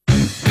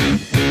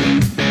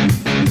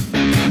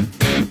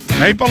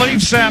Maple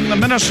Leafs and the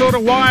Minnesota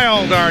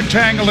Wild are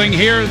tangling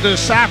here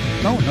this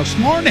afternoon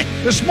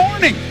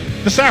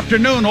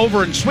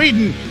over in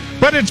Sweden.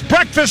 But it's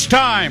breakfast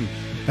time,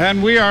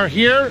 and we are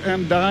here,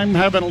 and I'm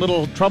having a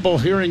little trouble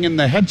hearing in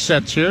the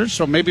headsets here,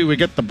 so maybe we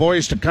get the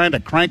boys to kind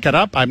of crank it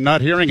up. I'm not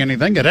hearing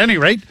anything. At any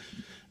rate,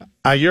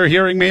 you're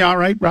hearing me all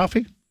right,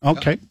 Ralphie?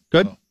 Okay,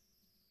 good.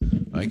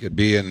 I could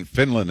be in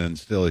Finland and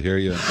still hear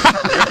you.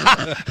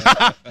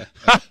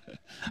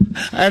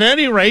 At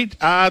any rate,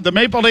 the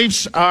Maple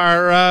Leafs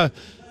are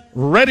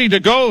ready to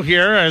go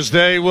here as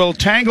they will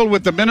tangle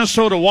with the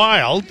Minnesota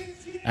Wild.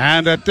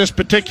 And at this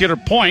particular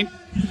point,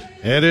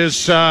 it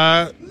is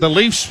the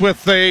Leafs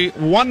with a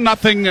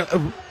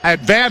 1-0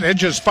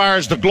 advantage as far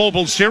as the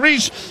Global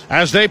Series,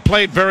 as they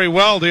played very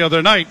well the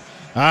other night,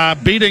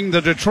 beating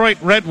the Detroit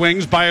Red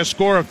Wings by a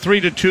score of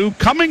 3-2,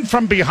 coming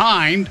from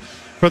behind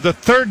for the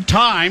third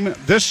time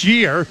this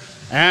year,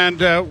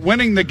 and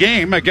winning the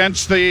game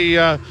against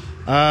the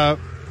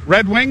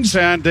Red Wings.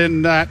 And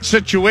in that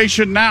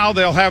situation now,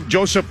 they'll have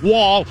Joseph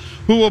Woll,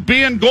 who will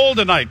be in goal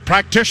tonight.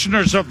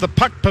 Practitioners of the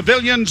puck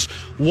pavilions,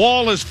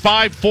 Woll is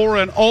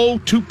 5-4-0,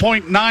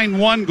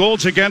 2.91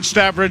 goals against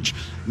average,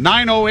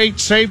 908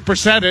 save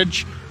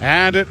percentage.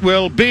 And it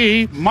will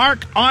be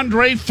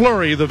Marc-Andre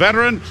Fleury, the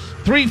veteran,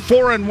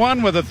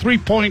 3-4-1 with a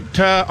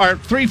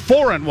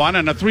 3-4-1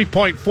 and a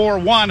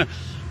 3.41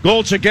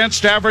 goals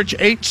against average,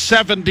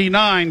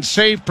 879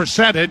 save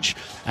percentage.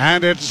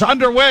 And it's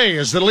underway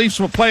as the Leafs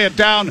will play it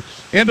down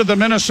into the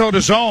Minnesota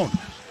zone.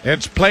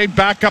 It's played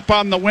back up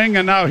on the wing,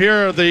 and now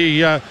here are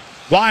the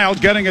Wild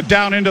getting it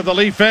down into the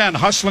Leaf end.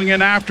 Hustling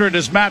in after it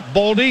is Matt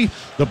Boldy.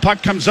 The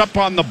puck comes up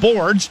on the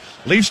boards.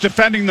 Leafs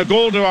defending the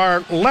goal to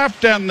our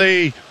left and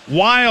the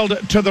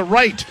Wild to the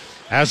right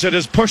as it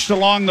is pushed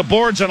along the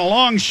boards, and a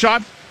long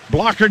shot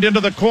blockered into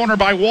the corner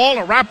by Woll.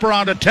 A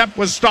wraparound attempt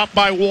was stopped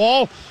by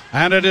Woll,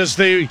 and it is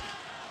the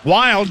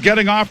Wild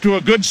getting off to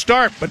a good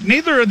start. But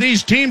neither of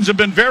these teams have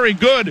been very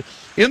good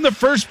in the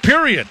first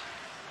period,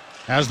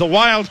 as the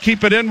Wild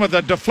keep it in with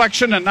a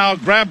deflection and now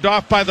grabbed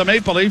off by the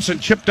Maple Leafs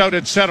and chipped out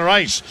at center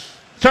ice.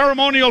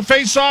 Ceremonial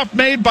face-off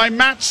made by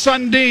Matt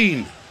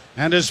Sundin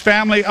and his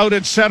family out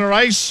at center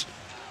ice.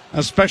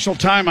 A special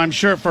time, I'm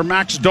sure, for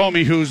Max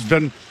Domi, who's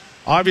been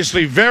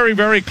obviously very,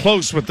 very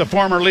close with the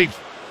former Leaf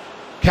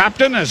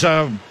captain, as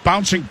a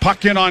bouncing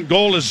puck in on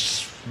goal is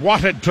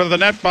swatted to the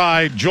net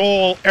by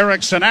Joel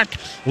Eriksson-Ek.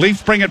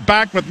 Leafs bring it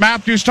back with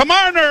Matthews to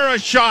Marner, a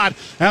shot,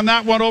 and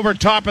that went over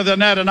top of the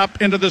net and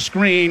up into the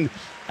screen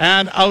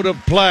and out of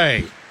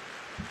play.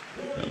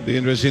 It'll be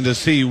interesting to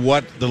see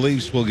what the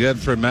Leafs will get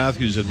from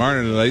Matthews and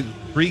Marner tonight.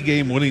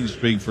 3-game winning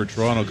streak for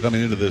Toronto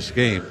coming into this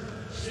game.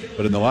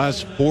 But in the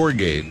last 4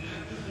 games,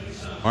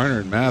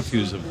 Marner and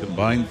Matthews have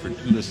combined for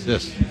 2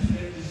 assists,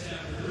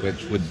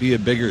 which would be a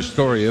bigger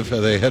story if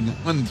they hadn't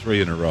won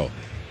 3 in a row.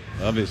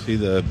 Obviously,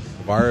 the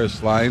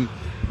Tavares line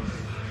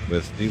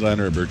with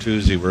Nylander and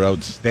Bertuzzi were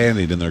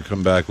outstanding in their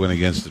comeback win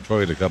against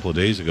Detroit a couple of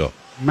days ago.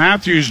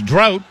 Matthews'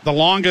 drought, the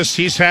longest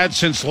he's had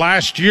since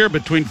last year,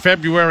 between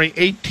February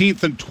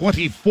 18th and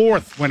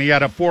 24th, when he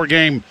had a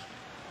 4-game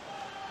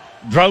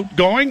drought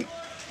going.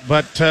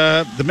 But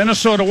the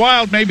Minnesota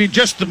Wild, maybe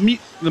just the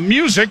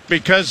music,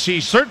 because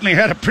he certainly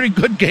had a pretty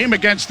good game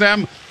against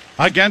them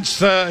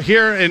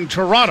here in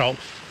Toronto,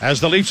 as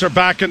the Leafs are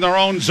back in their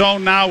own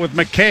zone now with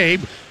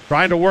McCabe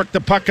trying to work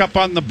the puck up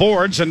on the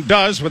boards, and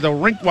does with a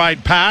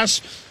rink-wide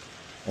pass.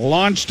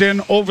 Launched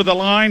in over the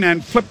line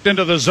and flipped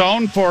into the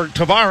zone for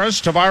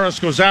Tavares. Tavares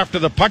goes after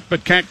the puck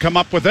but can't come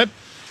up with it.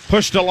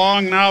 Pushed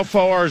along now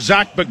for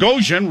Zach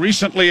Bogosian,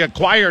 recently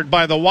acquired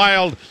by the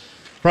Wild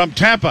from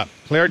Tampa.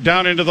 Cleared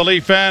down into the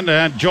Leaf end,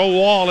 and Joe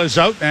Woll is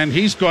out, and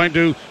he's going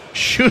to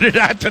shoot it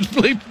at the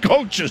Leaf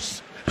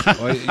coaches.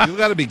 Well, you've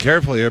got to be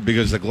careful here,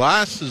 because the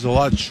glass is a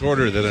lot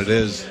shorter than it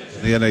is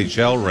in the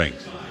NHL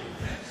rings.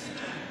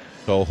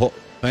 So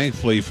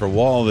thankfully for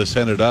Woll, this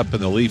ended up in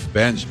the Leaf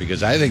bench,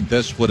 because I think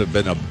this would have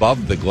been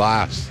above the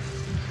glass.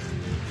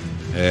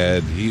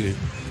 And he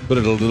put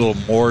it a little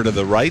more to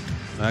the right.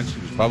 Actually,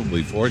 he was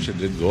probably fortunate,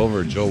 didn't go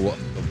over Joe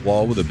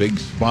Woll with a big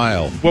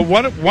smile. Well,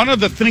 one of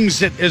the things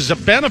that is a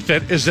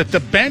benefit is that the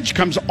bench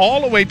comes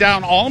all the way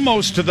down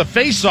almost to the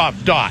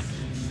face-off dot,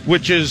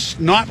 which is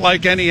not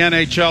like any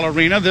NHL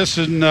arena. This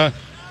is in the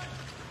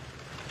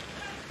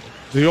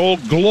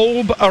old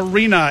Globe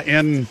Arena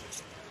in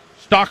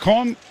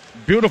Stockholm.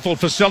 Beautiful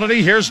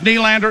facility. Here's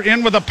Nylander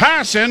in with a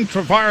pass in.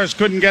 Tavares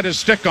couldn't get his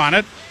stick on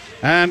it.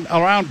 And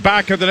around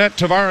back of the net,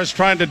 Tavares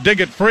trying to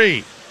dig it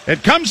free.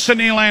 It comes to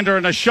Nylander,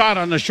 and a shot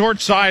on the short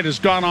side has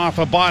gone off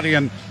a body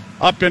and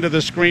up into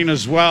the screen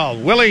as well.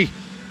 Willie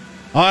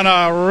on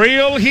a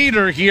real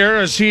heater here,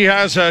 as he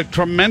has a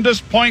tremendous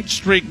point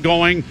streak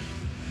going.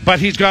 But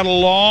he's got a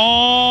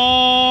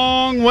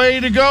long way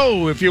to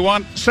go if you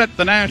want to set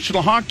the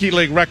National Hockey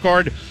League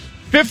record.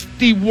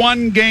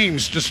 51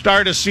 games to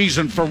start a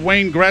season for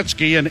Wayne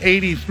Gretzky in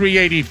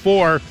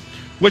 83-84,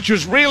 which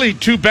was really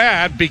too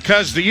bad,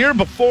 because the year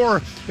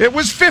before it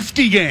was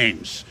 50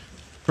 games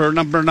for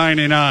number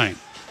 99.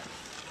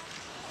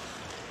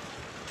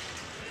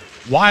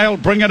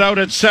 Wild bring it out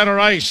at center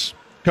ice.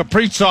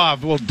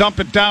 Kaprizov will dump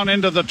it down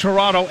into the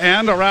Toronto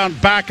end.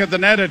 Around back of the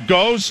net it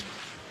goes.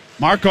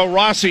 Marco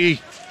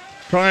Rossi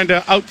trying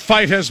to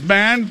outfight his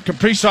man.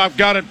 Kaprizov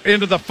got it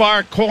into the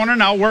far corner.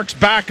 Now works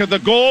back of the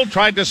goal.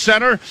 Tried to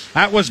center.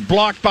 That was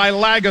blocked by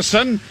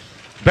Lagesson.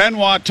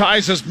 Benoit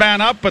ties his man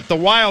up, but the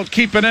Wild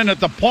keep it in at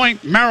the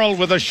point. Merrill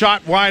with a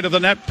shot wide of the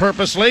net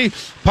purposely.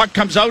 Puck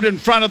comes out in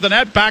front of the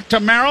net. Back to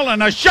Merrill,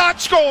 and a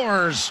shot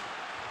scores!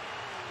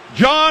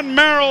 John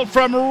Merrill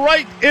from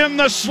right in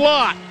the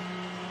slot.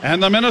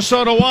 And the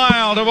Minnesota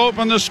Wild have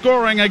opened the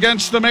scoring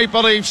against the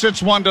Maple Leafs.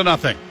 It's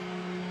 1-0.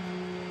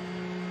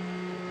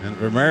 And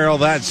for Merrill,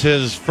 that's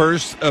his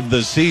first of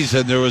the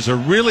season. There was a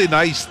really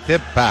nice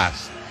tip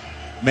pass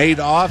made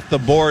off the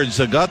boards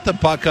that got the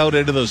puck out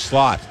into the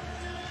slot.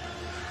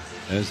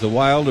 As the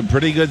Wild, a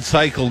pretty good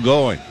cycle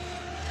going.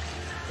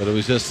 But it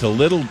was just a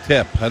little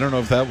tip. I don't know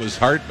if that was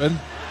Hartman,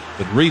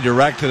 but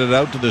redirected it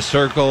out to the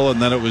circle,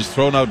 and then it was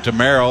thrown out to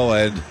Merrill,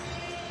 and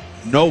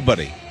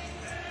nobody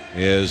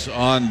is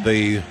on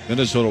the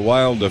Minnesota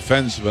Wild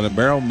defenseman. And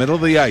Merrill, middle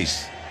of the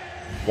ice,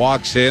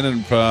 walks in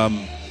and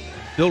from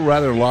still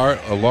rather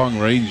a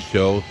long-range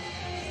show,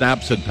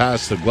 snaps it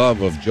past the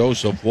glove of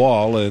Joseph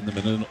Wall, and the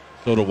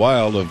Minnesota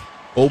Wild have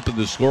opened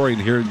the scoring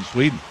here in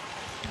Sweden.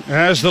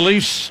 As the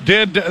Leafs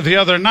did the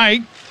other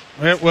night,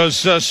 it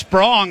was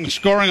Sprong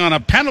scoring on a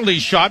penalty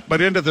shot, but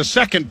into the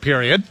second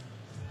period.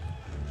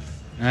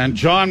 And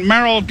John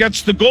Merrill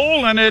gets the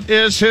goal, and it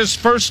is his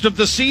first of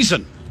the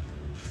season.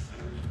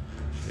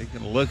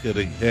 Taking a look at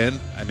it again.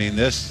 I mean,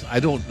 I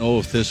don't know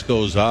if this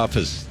goes off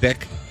his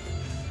stick,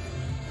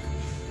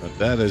 but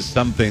that is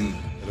something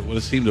that it would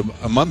have seemed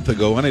a month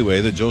ago anyway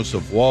that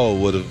Joseph Wall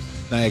would have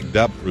snagged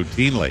up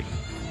routinely.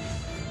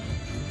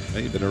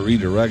 Maybe a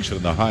redirection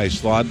in the high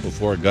slot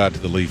before it got to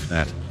the Leaf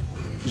net.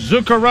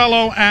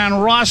 Zuccarello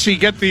and Rossi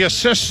get the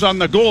assists on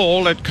the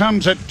goal. It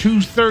comes at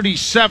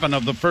 2:37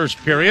 of the first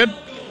period.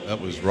 That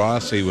was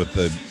Rossi with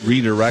the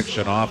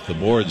redirection off the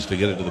boards to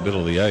get it to the middle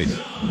of the ice.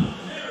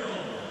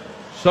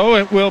 So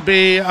it will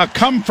be a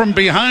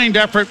come-from-behind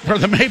effort for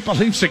the Maple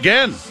Leafs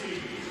again.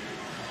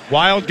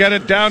 Wild get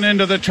it down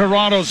into the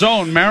Toronto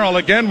zone. Merrill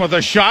again with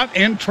a shot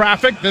in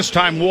traffic. This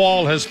time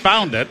Wall has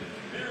found it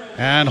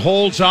and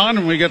holds on,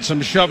 and we get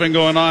some shoving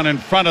going on in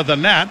front of the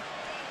net.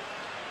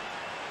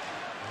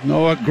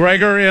 Noah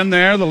Gregor in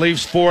there, the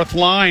Leafs' fourth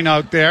line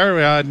out there,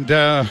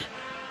 and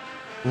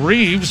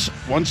Reeves,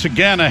 once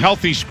again, a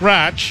healthy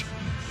scratch.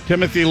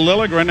 Timothy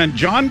Liljegren and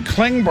John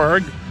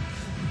Klingberg,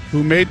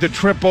 who made the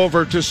trip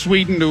over to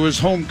Sweden to his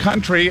home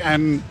country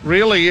and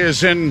really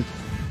is in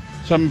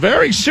some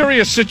very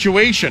serious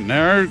situation.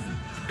 There are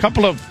a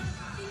couple of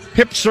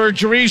hip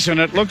surgeries, and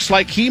it looks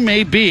like he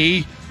may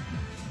be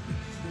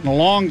in a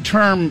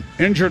long-term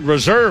injured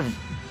reserve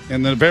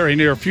in the very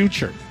near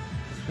future.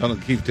 John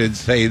O'Keefe did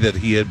say that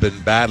he had been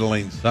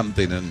battling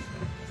something and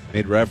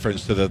made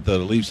reference to that the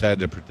Leafs had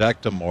to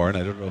protect him more, and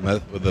I don't know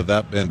whether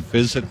that meant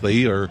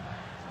physically or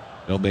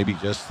maybe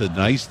just the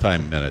nice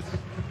time minutes.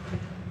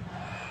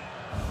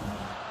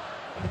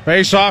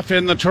 Face off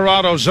in the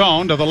Toronto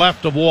zone to the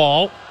left of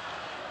Wall.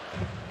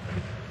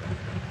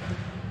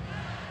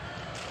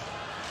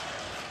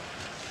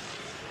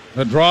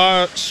 The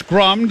draw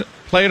scrummed,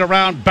 played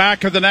around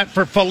back of the net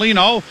for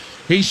Foligno.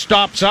 He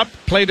stops up,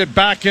 played it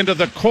back into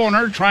the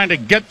corner, trying to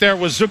get there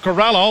with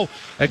Zuccarello.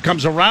 It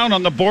comes around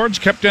on the boards,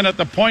 kept in at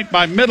the point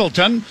by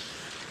Middleton.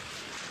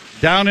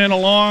 Down in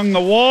along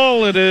the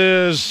wall, it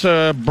is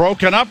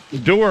broken up.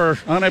 Dewar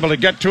unable to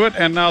get to it,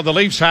 and now the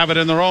Leafs have it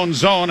in their own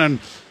zone, and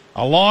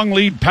a long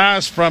lead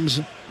pass from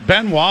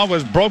Benoit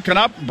was broken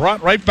up,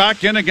 brought right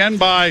back in again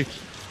by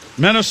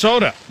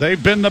Minnesota.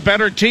 They've been the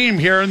better team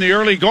here in the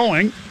early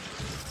going,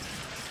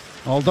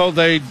 although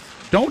they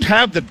don't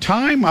have the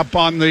time up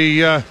on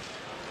the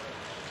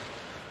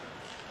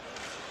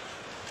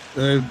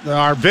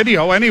our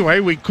video. Anyway,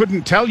 we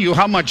couldn't tell you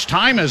how much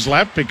time is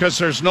left because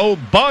there's no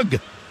bug.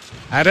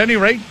 At any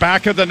rate,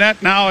 back of the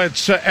net now,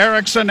 it's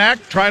Eriksson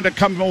Ek trying to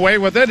come away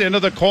with it into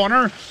the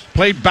corner.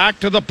 Played back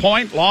to the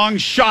point. Long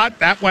shot.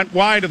 That went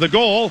wide of the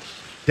goal.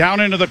 Down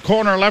into the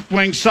corner, left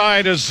wing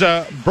side is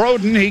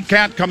Broden. He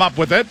can't come up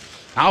with it.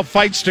 Now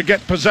fights to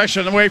get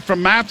possession away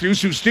from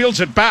Matthews, who steals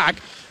it back.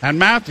 And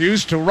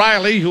Matthews to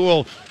Riley, who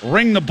will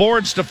ring the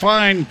boards to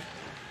find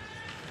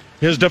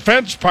his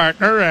defense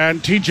partner.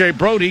 And TJ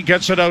Brody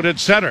gets it out at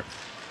center.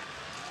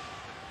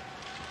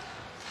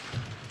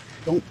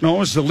 Don't know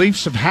as the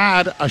Leafs have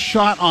had a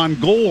shot on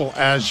goal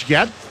as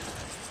yet.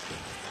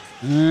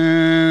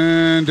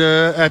 And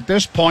at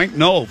this point,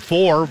 no.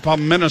 4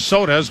 from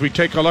Minnesota as we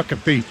take a look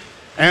at the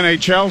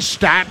NHL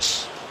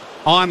stats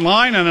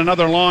online. And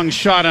another long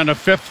shot and a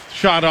fifth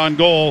shot on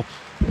goal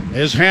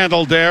is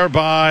handled there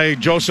by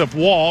Joseph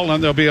Wall.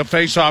 And there'll be a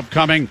face-off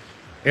coming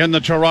in the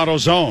Toronto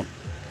zone.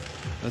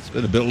 That's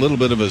been a little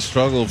bit of a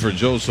struggle for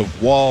Joseph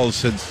Wall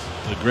since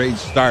the great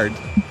start.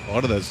 A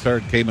lot of that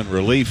start came in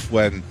relief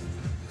when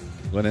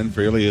went in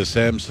for Ilya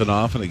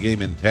Samsonov in a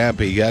game in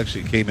Tampa. He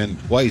actually came in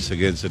twice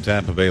against the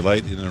Tampa Bay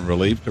Lightning in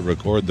relief to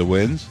record the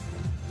wins.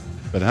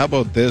 But how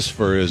about this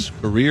for his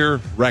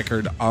career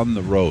record on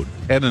the road?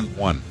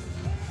 10-1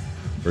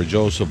 for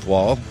Joseph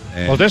Woll.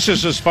 And well, this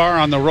is as far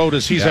on the road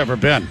as he's ever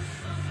been.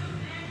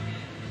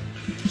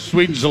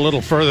 Sweden's a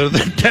little further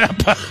than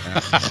Tampa.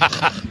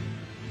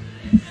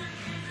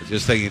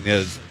 Just thinking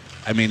is,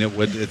 I mean,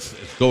 it's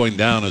going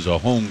down as a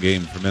home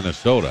game for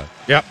Minnesota.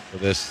 Yep. So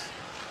this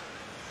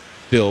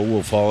still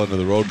will fall into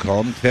the road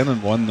column.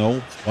 10-1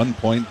 though,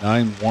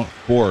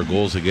 1.94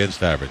 goals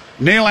against average.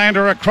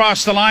 Nylander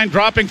across the line,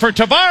 dropping for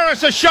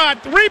Tavares. A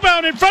shot,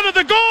 rebound in front of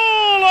the goal.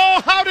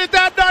 Oh, how did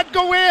that not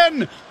go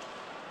in?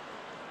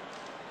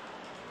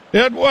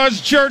 It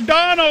was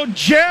Giordano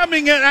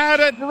jamming it at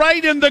it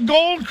right in the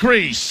goal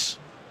crease.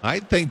 I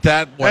think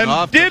that went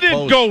off. And did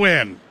it go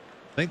in?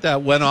 I think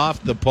that went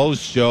off the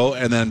post, Joe,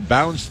 and then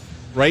bounced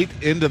right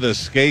into the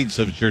skates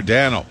of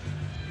Giordano.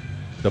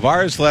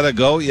 Tavares let it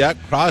go. Yeah,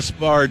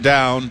 crossbar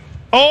down.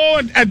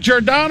 Oh, and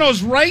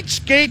Giordano's right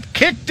skate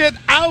kicked it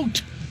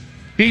out.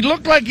 He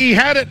looked like he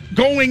had it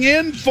going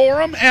in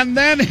for him, and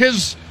then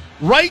his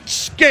right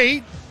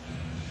skate,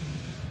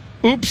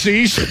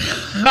 oopsies.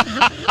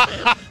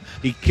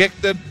 He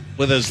kicked it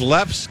with his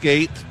left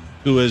skate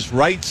to his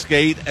right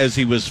skate as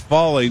he was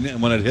falling, and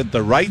when it hit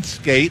the right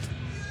skate,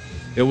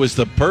 it was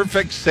the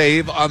perfect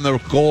save on the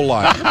goal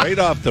line, right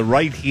off the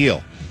right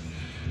heel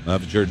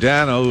of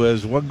Giordano, who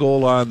has one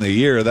goal on the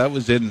year. That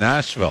was in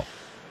Nashville.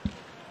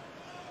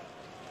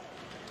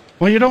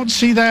 Well, you don't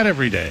see that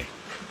every day.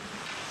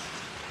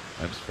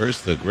 That's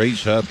first the great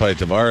shot by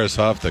Tavares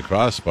off the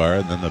crossbar,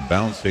 and then the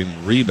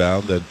bouncing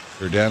rebound that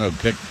Giordano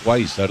kicked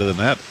twice out of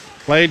the net.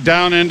 Played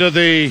down into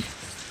the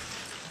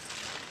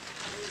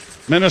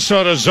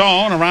Minnesota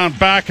zone, around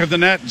back of the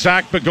net.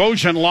 Zach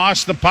Bogosian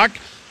lost the puck.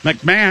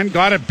 McMahon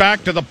got it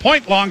back to the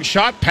point. Long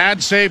shot.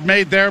 Pad save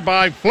made there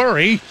by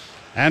Fleury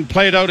and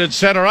played out at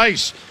center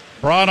ice.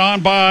 Brought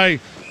on by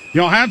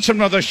Johansson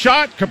with a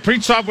shot.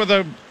 Kaprizov with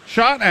a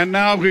shot. And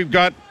now we've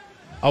got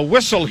a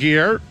whistle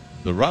here.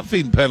 The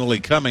roughing penalty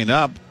coming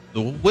up.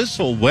 The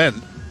whistle went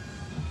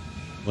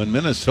when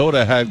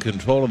Minnesota had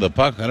control of the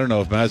puck. I don't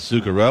know if Matt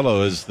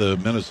Zuccarello is the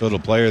Minnesota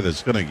player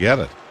that's going to get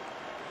it.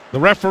 The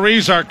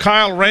referees are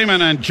Kyle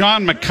Raymond and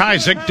John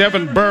McIsaac.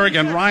 Devin Berg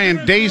and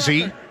Ryan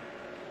Daisy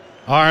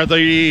are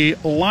the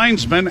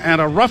linesmen,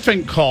 and a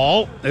roughing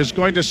call is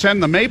going to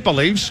send the Maple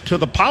Leafs to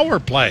the power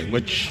play,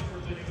 which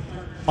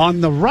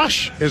on the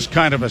rush is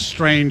kind of a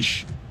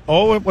strange.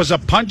 Oh, it was a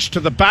punch to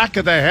the back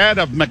of the head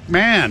of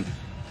McMahon.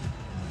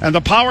 And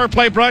the power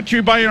play brought to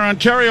you by your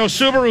Ontario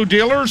Subaru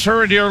dealers.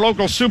 Hurry to your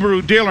local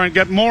Subaru dealer and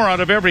get more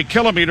out of every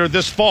kilometer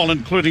this fall,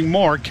 including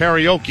more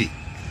karaoke.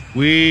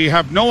 We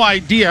have no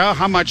idea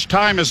how much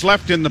time is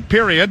left in the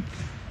period.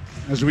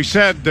 As we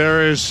said,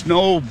 there is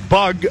no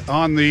bug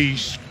on the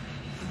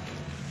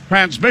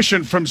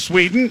transmission from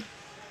Sweden.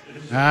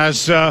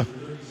 As well,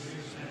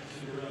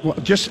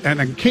 just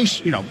and in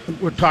case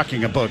we're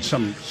talking about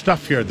some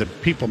stuff here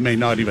that people may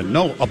not even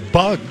know. A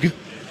bug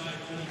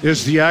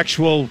is the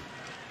actual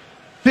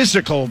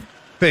physical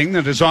thing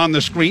that is on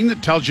the screen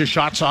that tells you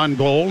shots on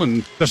goal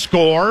and the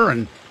score.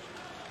 And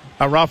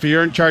Ralphie,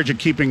 you're in charge of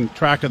keeping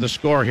track of the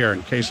score here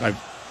in case I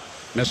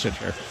miss it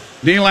here.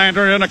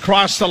 Nylander in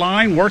across the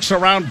line, works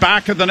around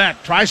back of the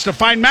net, tries to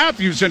find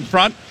Matthews in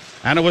front,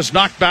 and it was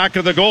knocked back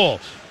of the goal.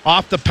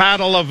 Off the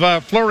paddle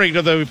of Fleury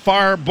to the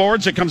far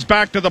boards, it comes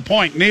back to the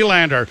point.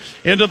 Nylander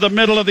into the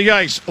middle of the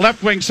ice,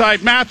 left wing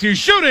side, Matthews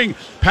shooting.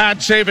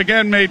 Pad save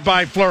again made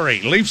by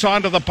Fleury. Leafs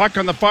onto the puck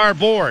on the far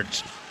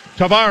boards.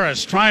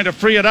 Tavares trying to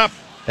free it up.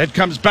 It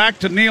comes back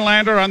to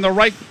Nylander on the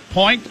right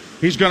point.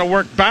 He's going to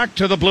work back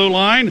to the blue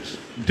line.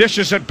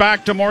 Dishes it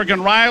back to Morgan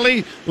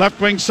Rielly. Left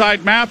wing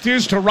side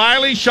Matthews to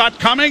Rielly. Shot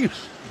coming.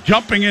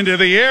 Jumping into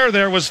the air.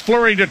 There was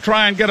Fleury to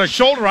try and get a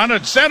shoulder on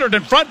it. Centered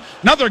in front.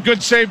 Another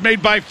good save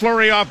made by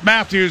Fleury off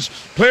Matthews.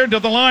 Cleared to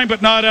the line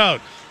but not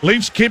out.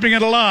 Leafs keeping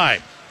it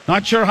alive.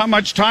 Not sure how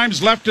much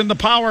time's left in the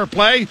power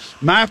play.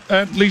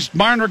 At least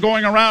Marner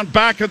going around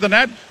back of the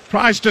net.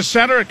 Tries to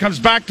center. It comes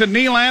back to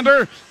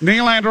Nylander.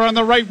 Nylander on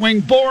the right wing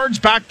boards.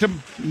 Back to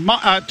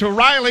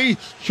Rielly.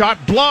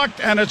 Shot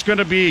blocked, and it's going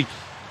to be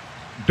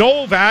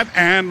dove at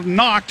and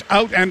knocked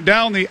out and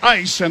down the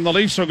ice. And the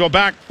Leafs will go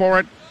back for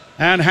it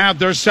and have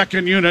their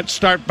second unit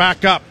start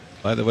back up.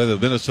 By the way, the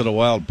Minnesota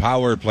Wild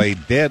power play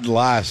dead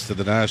last in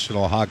the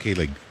National Hockey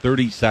League.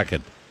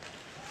 32nd.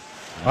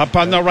 Up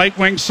on the right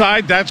wing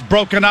side. That's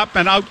broken up,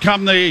 and out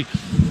come the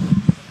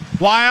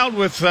Wild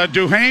with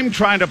Duhaime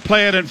trying to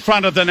play it in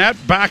front of the net.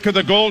 Back of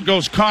the goal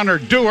goes Connor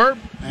Dewar,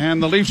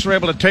 and the Leafs are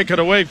able to take it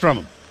away from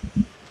him.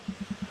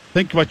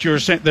 Think what you were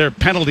saying, their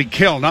penalty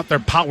kill, not their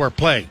power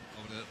play.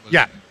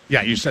 Yeah,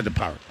 you said the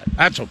power play.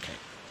 That's okay.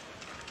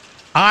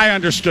 I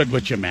understood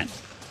what you meant.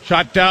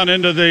 Shot down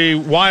into the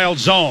Wild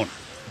zone.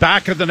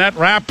 Back of the net,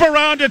 wrap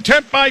around,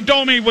 attempt by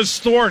Domi was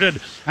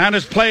thwarted and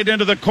is played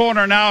into the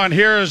corner now, and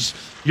here's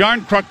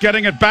Yarncrook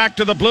getting it back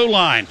to the blue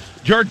line.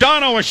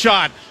 Giordano a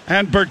shot,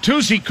 and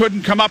Bertuzzi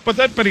couldn't come up with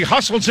it, but he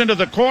hustles into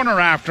the corner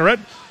after it.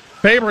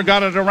 Faber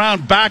got it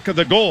around back of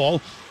the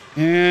goal,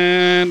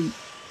 and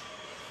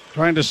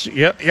trying to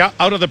see,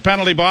 out of the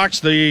penalty box.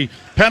 The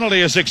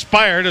penalty has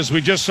expired as we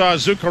just saw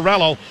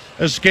Zuccarello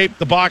escape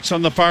the box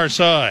on the far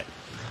side.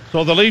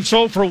 So the Leafs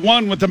 0 for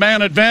 1 with the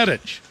man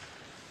advantage.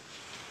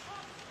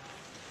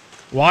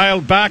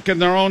 Wild back in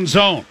their own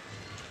zone.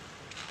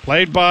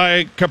 Played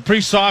by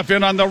Kaprizov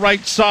in on the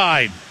right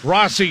side.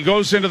 Rossi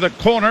goes into the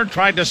corner,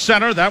 tried to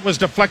center. That was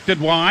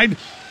deflected wide.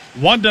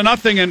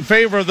 1-0 in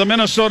favor of the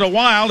Minnesota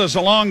Wild as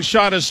a long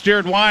shot is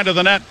steered wide of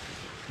the net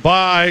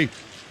by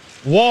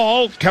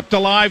Wall. Kept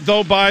alive,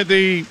 though, by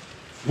the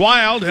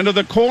Wild. Into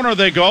the corner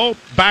they go.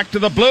 Back to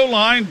the blue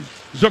line.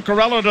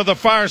 Zuccarello to the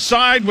far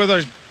side with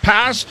a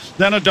pass.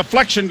 Then a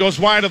deflection goes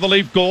wide of the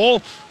Leaf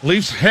goal.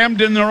 Leafs hemmed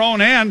in their own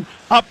end.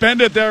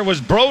 Upended there was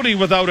Brody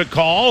without a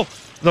call.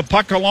 The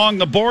puck along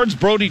the boards.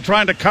 Brody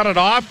trying to cut it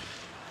off.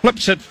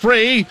 Flips it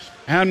free.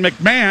 And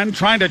McMahon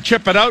trying to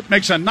chip it out.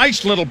 Makes a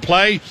nice little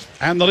play.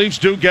 And the Leafs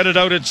do get it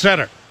out at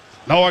center.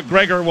 Noah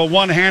Gregor will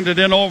one-hand it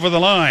in over the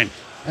line.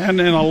 And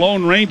in a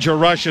Lone Ranger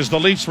rush as the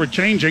Leafs were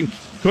changing,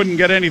 couldn't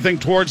get anything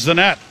towards the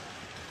net.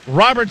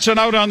 Robertson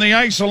out on the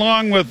ice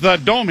along with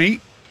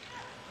Domi.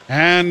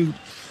 And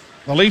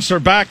the Leafs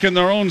are back in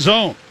their own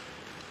zone.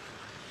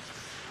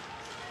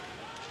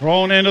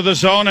 Thrown into the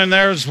zone, and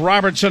there's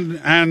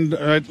Robertson and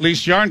at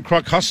least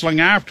Yarncrook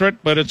hustling after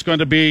it, but it's going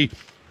to be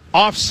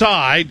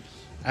offside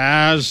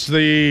as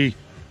the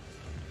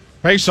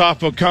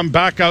faceoff will come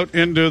back out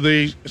into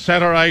the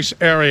center ice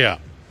area.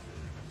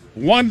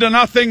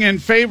 1-0 in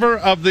favor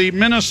of the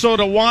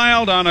Minnesota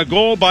Wild on a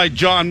goal by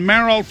John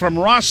Merrill from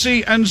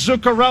Rossi and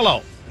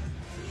Zuccarello.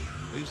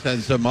 Leafs had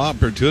some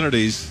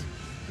opportunities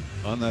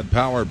on that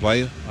power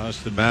play.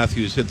 Austin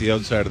Matthews hit the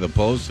outside of the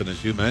post, and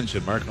as you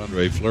mentioned,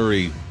 Marc-Andre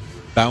Fleury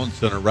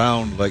bouncing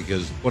around like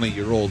his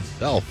 20-year-old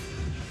self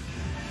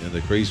in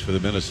the crease for the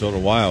Minnesota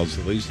Wilds.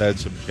 The Leafs had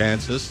some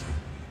chances.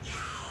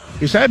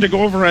 He's had to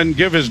go over and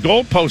give his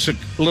goalpost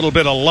a little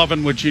bit of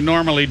loving, which he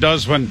normally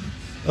does when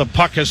the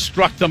puck has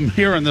struck them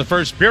here in the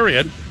first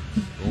period,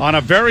 on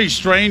a very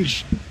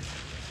strange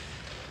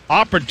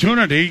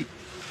opportunity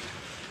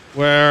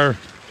where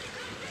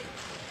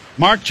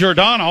Mark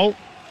Giordano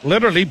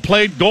literally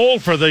played goal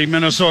for the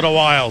Minnesota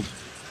Wild,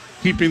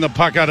 keeping the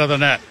puck out of the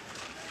net.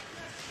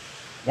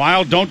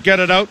 Wild don't get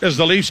it out as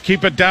the Leafs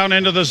keep it down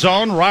into the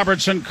zone.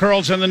 Robertson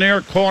curls in the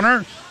near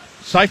corner,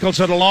 cycles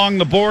it along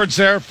the boards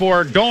there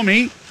for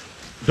Domi.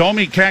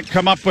 Domi can't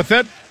come up with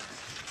it.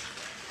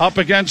 Up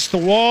against the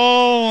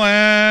wall,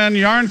 and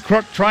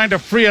Yarncrook trying to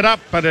free it up,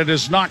 but it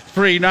is knocked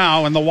free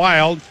now in the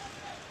Wild,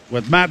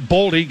 with Matt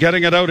Boldy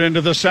getting it out into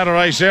the center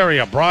ice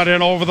area. Brought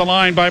in over the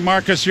line by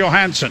Marcus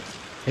Johansson.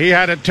 He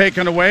had it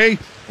taken away.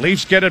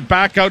 Leafs get it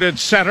back out at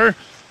center,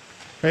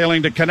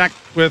 failing to connect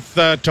with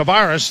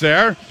Tavares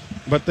there,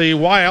 but the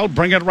Wild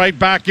bring it right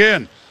back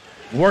in.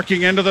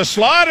 Working into the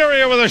slot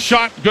area with a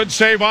shot. Good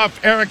save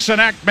off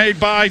Eriksson Ek made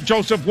by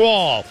Joseph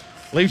Wall.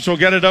 Leafs will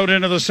get it out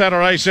into the center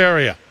ice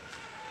area.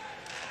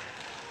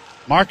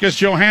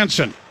 Marcus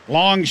Johansson,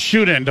 long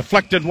shoot-in,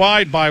 deflected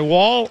wide by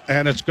Wall,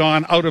 and it's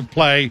gone out of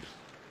play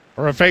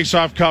for a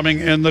face-off coming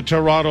in the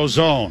Toronto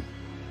zone.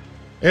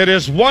 It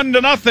is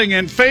 1-0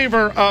 in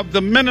favor of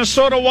the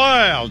Minnesota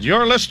Wild.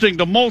 You're listening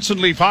to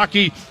Molson Leaf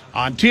Hockey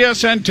on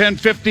TSN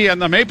 1050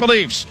 and the Maple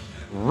Leafs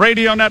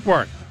Radio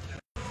Network.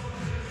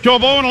 Joe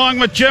Bowen along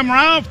with Jim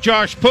Ralph,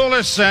 Josh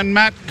Poulos, and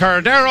Matt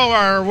Cardero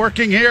are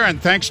working here,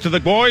 and thanks to the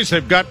boys,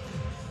 they've got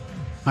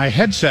my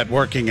headset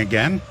working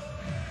again.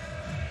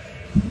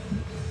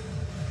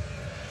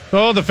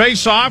 So the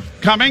face-off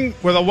coming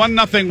with a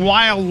 1-0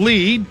 Wild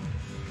lead.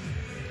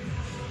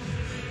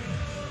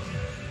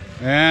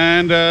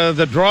 And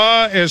the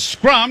draw is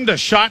scrummed. A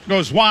shot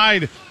goes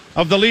wide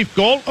of the Leaf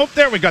goal. Oh,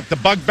 there we got the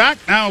bug back.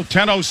 Now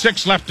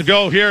 10:06 left to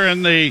go here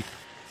in the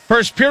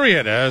first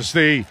period as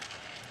the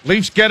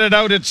Leafs get it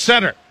out at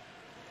center.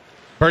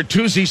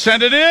 Bertuzzi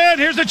sent it in.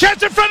 Here's a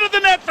chance in front of the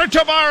net for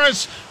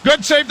Tavares.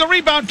 Good save. The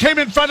rebound came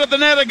in front of the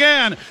net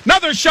again.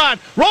 Another shot.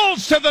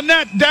 Rolls to the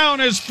net. Down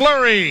is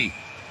Fleury.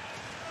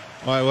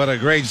 Boy, what a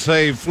great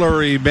save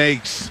Fleury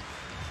makes.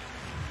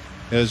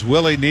 As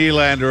Willie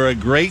Nylander, a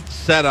great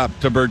setup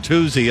to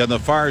Bertuzzi on the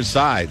far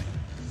side.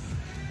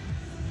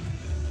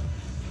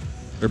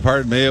 Or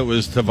pardon me, it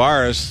was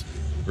Tavares.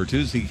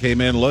 Bertuzzi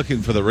came in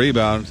looking for the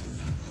rebound,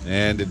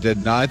 and it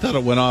did not. I thought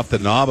it went off the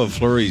knob of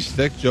Fleury's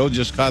stick. Joe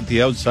just caught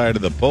the outside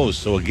of the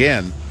post. So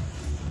again,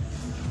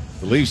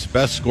 the Leafs'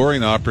 best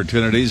scoring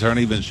opportunities aren't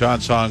even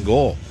shots on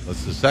goal.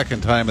 That's the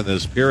second time in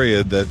this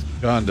period that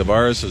John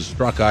Tavares has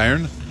struck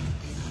iron.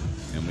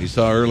 And we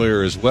saw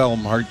earlier as well,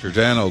 Mark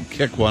Giordano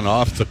kick one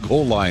off the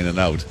goal line and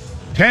out.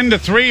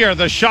 10-3 are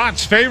the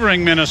shots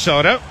favoring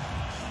Minnesota.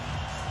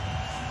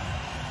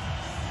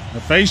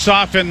 The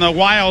face-off in the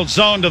Wild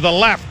zone to the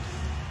left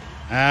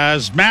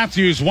as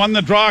Matthews won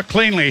the draw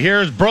cleanly.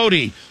 Here's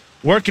Brody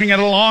working it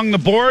along the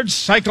boards,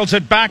 cycles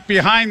it back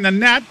behind the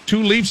net.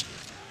 Two Leafs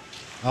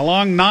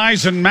along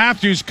Nyes and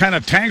Matthews kind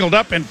of tangled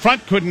up in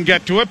front, couldn't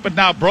get to it, but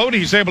now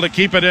Brody's able to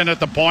keep it in at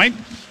the point.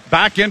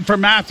 Back in for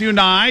Matthew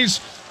Nyes.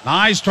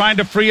 Nyes trying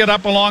to free it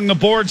up along the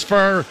boards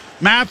for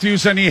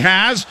Matthews, and he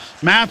has.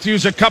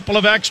 Matthews a couple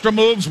of extra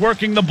moves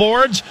working the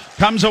boards.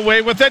 Comes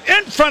away with it.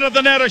 In front of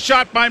the net, a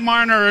shot by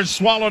Marner is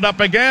swallowed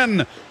up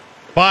again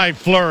by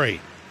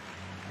Fleury.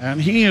 And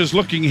he is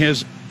looking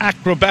his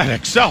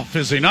acrobatic self,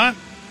 is he not?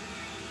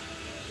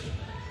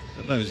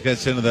 Sometimes he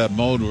gets into that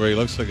mode where he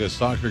looks like a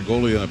soccer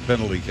goalie on a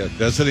penalty kick,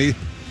 doesn't he?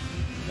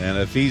 And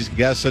if he's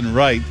guessing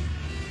right,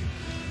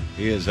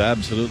 he is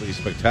absolutely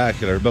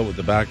spectacular. But with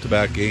the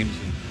back-to-back games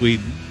in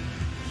Sweden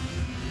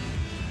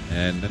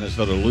and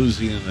Minnesota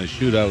losing in the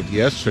shootout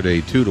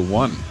yesterday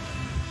 2-1.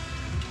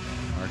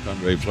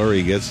 Marc-Andre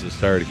Fleury gets the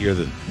start here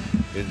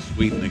in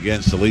Sweden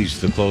against the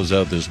Leafs to close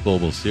out this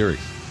Global Series.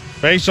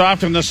 Face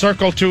off in the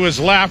circle to his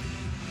left.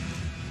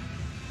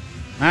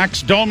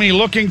 Max Domi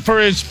looking for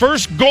his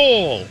first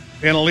goal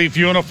in a Leaf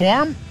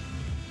uniform.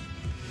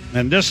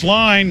 And this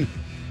line,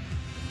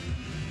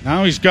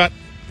 now he's got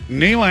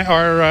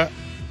Nylander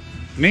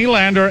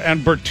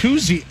and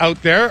Bertuzzi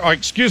out there. Oh,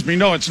 excuse me,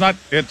 no, it's not.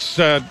 It's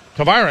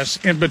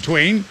Tavares in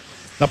between.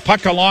 The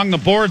puck along the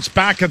boards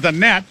back of the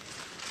net.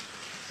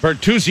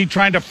 Bertuzzi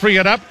trying to free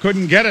it up.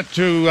 Couldn't get it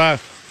to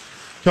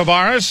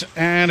Tavares.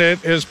 And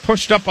it is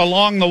pushed up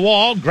along the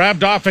wall.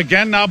 Grabbed off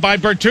again now by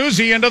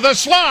Bertuzzi into the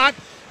slot.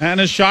 And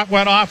his shot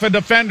went off a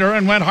defender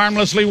and went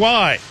harmlessly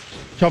wide.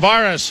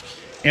 Tavares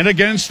in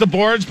against the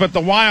boards, but the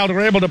Wild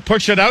were able to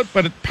push it out,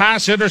 but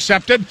pass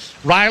intercepted.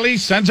 Riley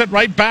sends it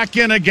right back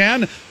in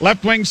again.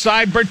 Left wing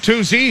side,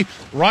 Bertuzzi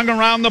rung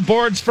around the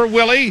boards for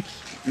Willie.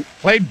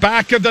 Played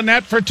back of the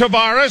net for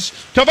Tavares.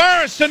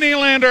 Tavares to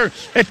Nylander.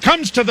 It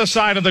comes to the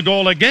side of the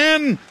goal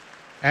again.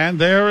 And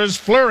there is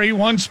Fleury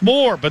once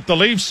more. But the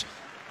Leafs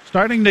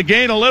starting to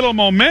gain a little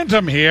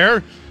momentum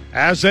here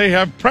as they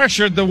have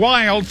pressured the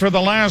Wild for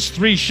the last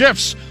three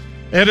shifts.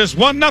 It is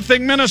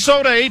 1-0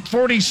 Minnesota,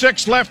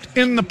 8:46 left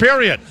in the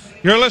period.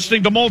 You're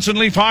listening to Molson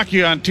Leaf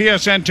Hockey on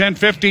TSN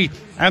 1050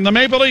 and the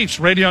Maple Leafs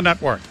Radio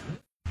Network.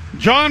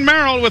 John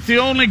Merrill with the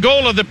only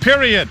goal of the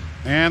period.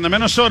 And the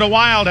Minnesota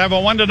Wild have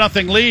a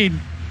 1-0 lead.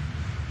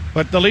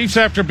 But the Leafs,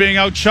 after being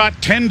outshot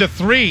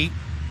 10-3,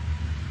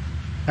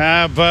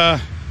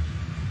 have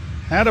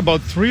had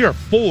about 3 or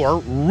 4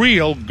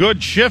 real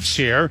good shifts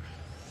here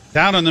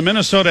down in the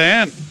Minnesota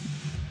end.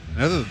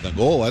 Other than the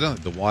goal, I don't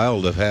think the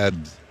Wild have had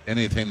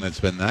anything that's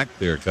been that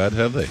clear-cut,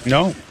 have they?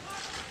 No.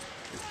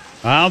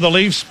 Well, the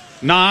Leafs,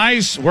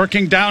 Nyes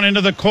working down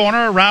into the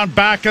corner, around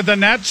back of the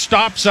net,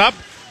 stops up,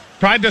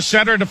 tried to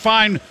center to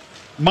find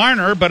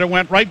Marner, but it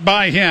went right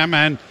by him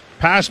and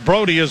past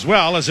Brody as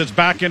well as it's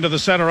back into the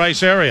center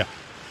ice area.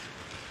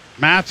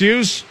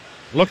 Matthews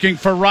looking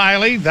for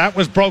Riley. That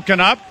was broken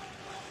up.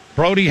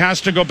 Brody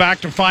has to go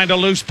back to find a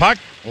loose puck.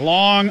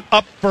 Long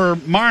up for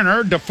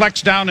Marner,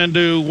 deflects down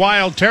into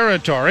Wild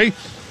territory.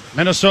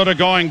 Minnesota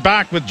going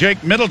back with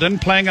Jake Middleton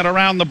playing it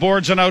around the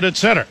boards and out at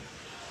center.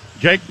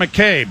 Jake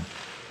McCabe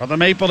for the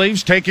Maple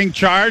Leafs taking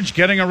charge,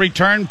 getting a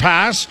return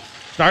pass.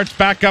 Starts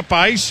back up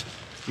ice.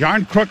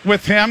 Yarncrook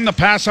with him. The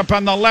pass up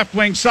on the left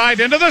wing side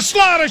into the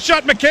slot. A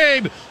shot,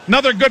 McCabe.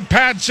 Another good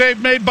pad save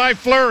made by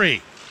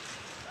Fleury.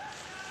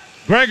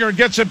 Gregor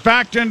gets it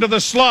back into the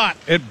slot.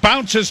 It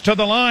bounces to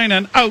the line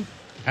and out.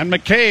 And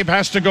McCabe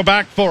has to go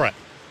back for it.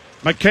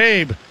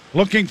 McCabe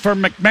looking for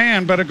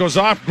McMahon, but it goes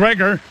off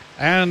Gregor.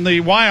 And the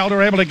Wild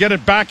are able to get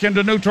it back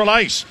into neutral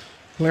ice.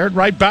 Cleared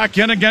right back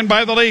in again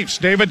by the Leafs.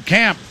 David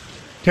Camp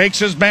takes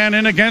his man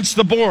in against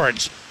the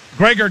boards.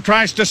 Gregor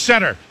tries to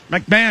center.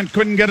 McMahon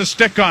couldn't get a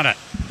stick on it.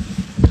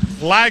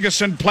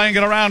 Lagesson playing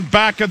it around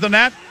back of the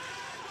net.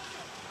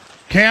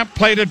 Camp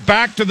played it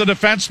back to the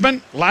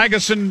defenseman.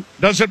 Lagesson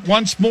does it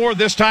once more,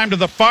 this time to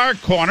the far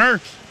corner.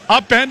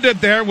 Upended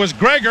there was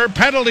Gregor.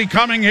 Penalty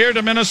coming here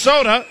to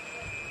Minnesota.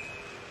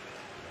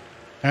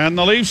 And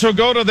the Leafs will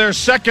go to their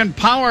second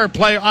power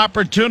play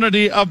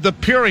opportunity of the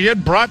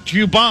period, brought to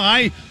you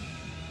by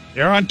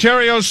your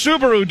Ontario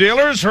Subaru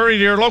dealers. Hurry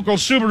to your local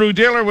Subaru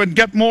dealer and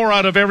get more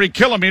out of every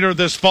kilometer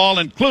this fall,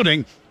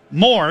 including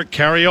more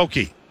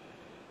karaoke.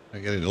 I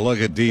get to look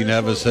at Dean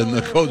Evison,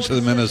 the coach of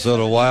the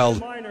Minnesota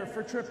Wild.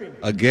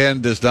 Again,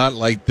 does not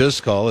like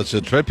this call. It's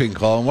a tripping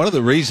call. And one of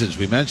the reasons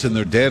we mentioned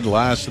they're dead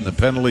last in the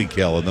penalty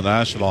kill in the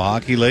National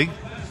Hockey League.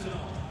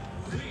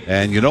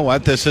 And you know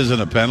what? This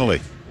isn't a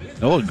penalty.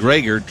 Noah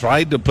Gregor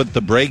tried to put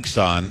the brakes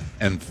on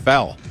and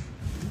fell.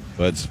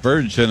 But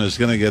Spurgeon is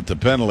going to get the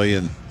penalty.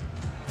 And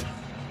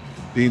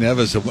Dean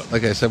Evison,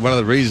 like I said, one of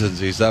the reasons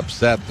he's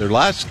upset, their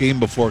last game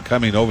before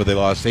coming over, they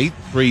lost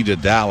 8-3 to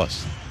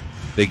Dallas.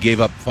 They gave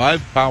up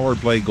 5 power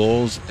play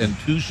goals and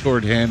 2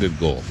 shorthanded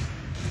goals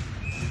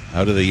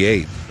out of the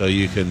 8. So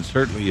you can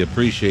certainly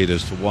appreciate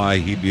as to why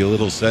he'd be a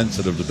little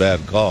sensitive to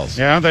bad calls.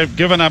 Yeah, they've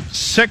given up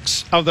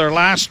 6 of their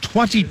last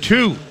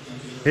 22.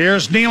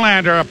 Here's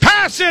Nylander, a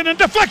pass in and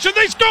deflection,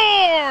 they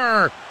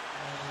score!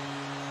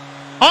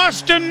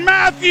 Austin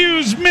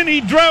Matthews'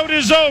 mini drought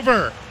is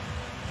over.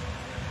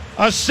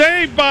 A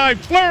save by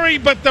Fleury,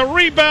 but the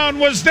rebound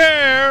was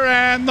there,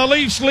 and the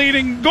Leafs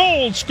leading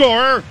goal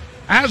scorer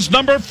as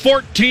number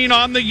 14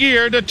 on the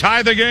year to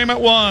tie the game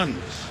at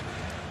 1.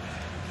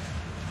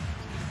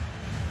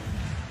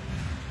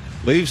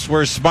 Leafs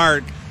were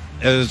smart.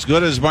 As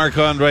good as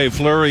Marc-Andre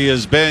Fleury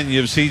has been,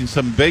 you've seen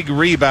some big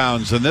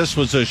rebounds, and this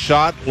was a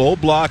shot low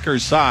blocker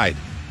side.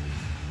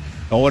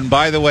 Oh, and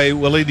by the way,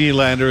 Willie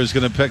Nylander is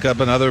going to pick up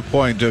another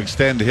point to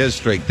extend his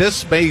streak.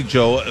 This may,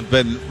 Joe, have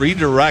been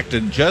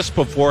redirected just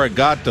before it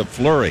got to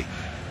Fleury.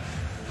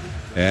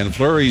 And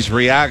Fleury's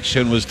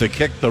reaction was to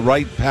kick the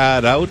right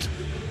pad out,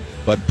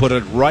 but put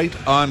it right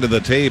onto the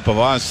tape of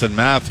Austin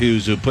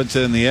Matthews, who puts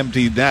it in the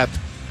empty net.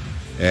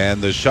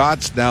 And the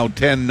shot's now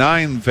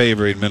 10-9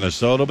 favoring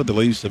Minnesota, but the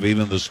Leafs have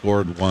even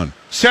scored one.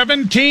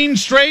 17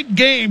 straight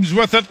games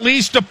with at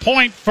least a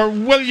point for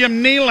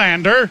William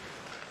Nylander.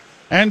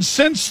 And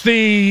since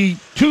the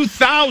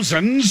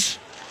 2000s,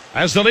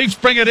 as the Leafs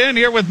bring it in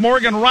here with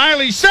Morgan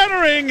Riley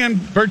centering, and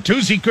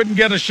Bertuzzi couldn't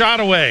get a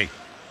shot away.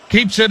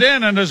 Keeps it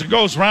in, and as it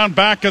goes round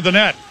back of the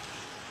net.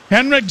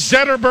 Henrik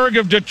Zetterberg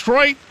of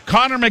Detroit,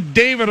 Connor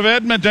McDavid of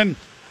Edmonton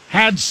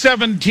had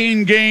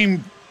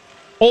 17-game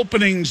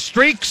opening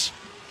streaks.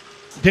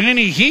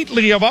 Danny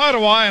Heatley of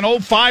Ottawa in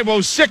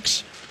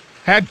 05-06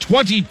 had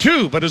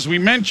 22. But as we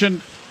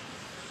mentioned,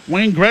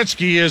 Wayne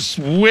Gretzky is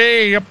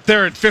way up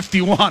there at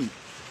 51.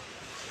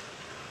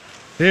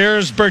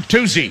 Here's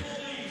Bertuzzi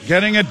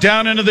getting it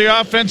down into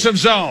the offensive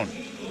zone.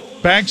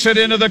 Banks it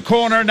into the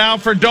corner now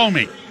for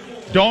Domi.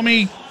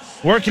 Domi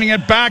working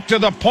it back to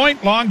the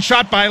point. Long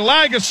shot by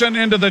Lagesson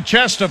into the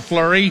chest of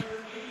Fleury.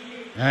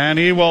 And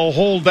he will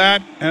hold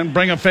that and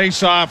bring a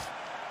face-off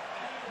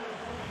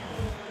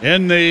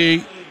in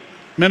the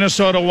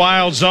Minnesota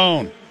Wild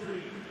zone.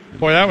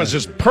 Boy, that was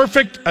as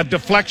perfect a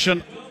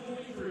deflection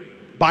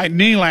by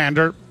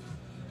Nylander.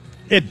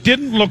 It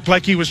didn't look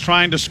like he was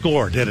trying to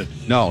score, did it?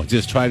 No,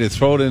 just trying to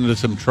throw it into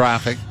some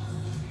traffic.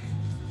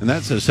 And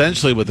that's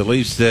essentially what the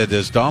Leafs did.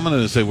 As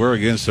dominant as they were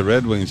against the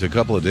Red Wings a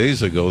couple of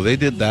days ago, they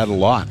did that a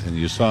lot. And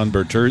you saw in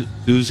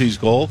Bertuzzi's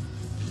goal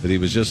that he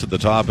was just at the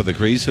top of the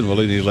crease, and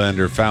Willie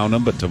Nylander found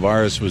him, but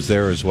Tavares was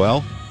there as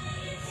well.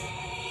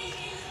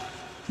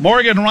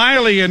 Morgan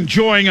Riley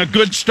enjoying a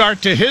good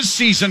start to his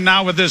season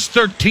now with his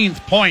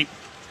 13th point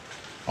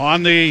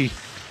on the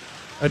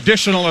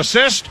additional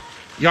assist.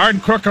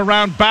 Yarncrook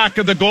around back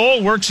of the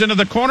goal, works into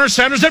the corner,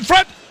 centers in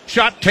front.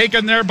 Shot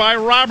taken there by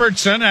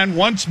Robertson, and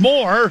once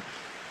more,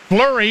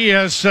 Fleury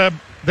is there,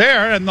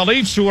 and the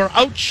Leafs, who were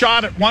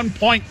outshot at one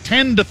point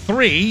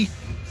 10-3,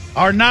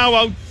 are now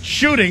out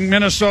shooting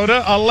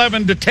Minnesota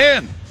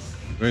 11-10.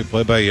 Great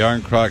play by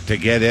Yarncroc to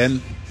get in,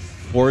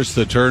 force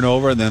the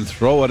turnover, and then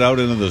throw it out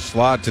into the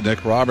slot to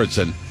Nick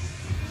Robertson.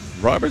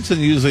 Robertson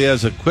usually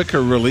has a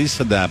quicker release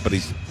than that, but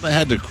he's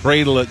had to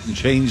cradle it and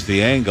change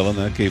the angle, and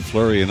that gave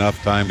Fleury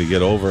enough time to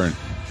get over and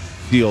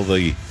peel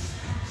the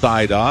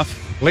side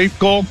off. Leaf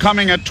goal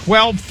coming at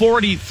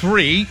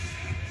 12:43.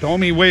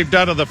 Domi waved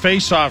out of the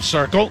face-off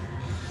circle.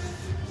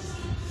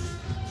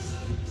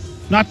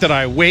 Not that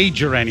I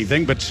wager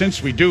anything, but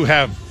since we do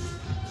have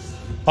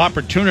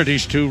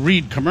opportunities to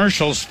read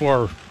commercials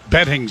for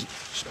betting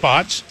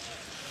spots,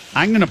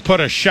 I'm going to put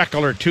a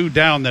shekel or two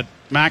down that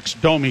Max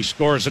Domi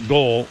scores a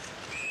goal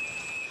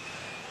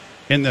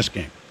in this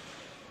game.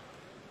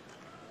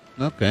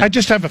 Okay. I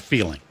just have a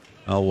feeling.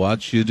 I'll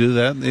watch you do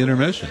that in the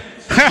intermission.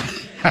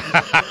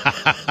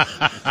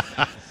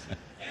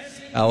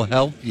 I'll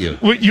help you.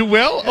 You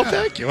will? Oh,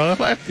 thank you.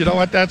 Well, you know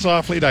what? That's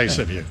awfully nice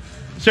of you.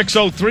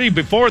 6:03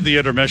 before the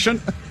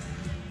intermission.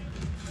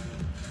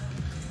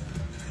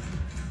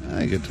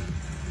 I get.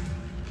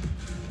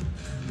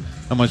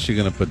 How much are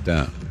you going to put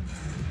down?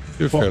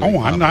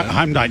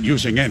 I'm not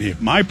using any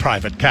of my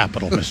private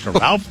capital, Mr.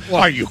 Ralph.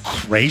 Are you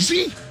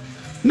crazy?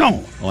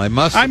 No. Well,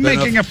 I'm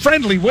making a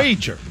friendly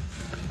wager.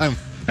 I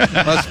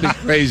must be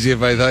crazy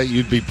if I thought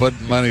you'd be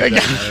putting money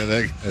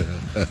down.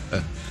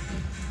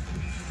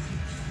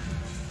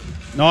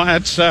 No,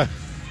 that's.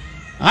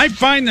 I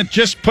find that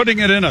just putting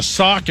it in a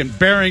sock and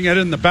burying it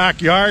in the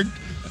backyard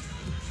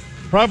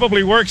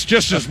probably works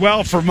just as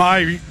well for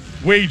my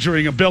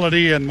wagering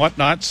ability and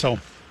whatnot. So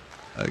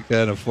I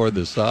can't afford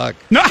the sock.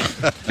 No,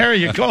 there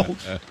you go.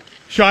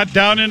 Shot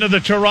down into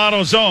the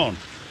Toronto zone,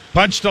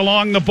 punched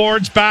along the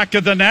boards, back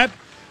of the net.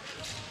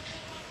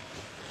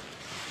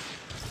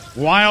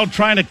 Wild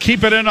trying to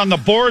keep it in on the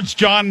boards.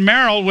 John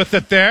Merrill with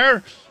it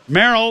there.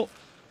 Merrill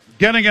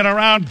getting it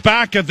around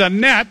back of the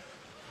net.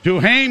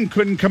 Duhaime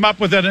couldn't come up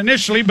with it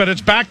initially, but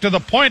it's back to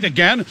the point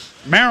again.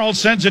 Merrill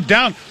sends it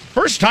down.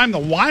 First time the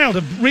Wild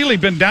have really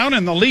been down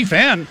in the Leaf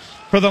end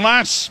for the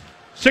last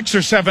 6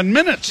 or 7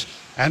 minutes,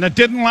 and it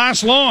didn't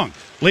last long.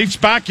 Leafs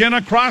back in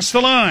across the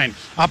line.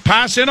 A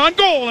pass in on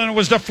goal, and it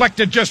was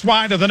deflected just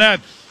wide of the net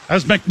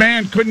as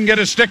McMahon couldn't get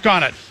a stick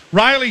on it.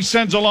 Riley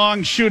sends a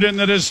long shoot in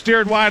that is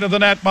steered wide of the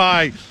net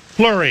by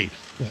Fleury.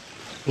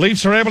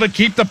 Leafs are able to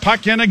keep the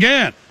puck in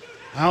again.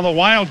 Now the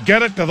Wild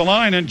get it to the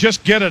line and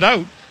just get it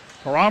out.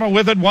 Toronto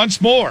with it once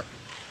more.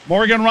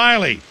 Morgan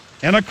Riley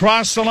in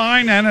across the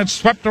line, and it's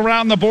swept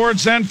around the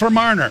boards then for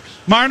Marner.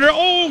 Marner,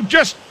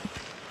 just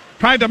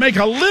tried to make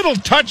a little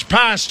touch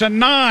pass to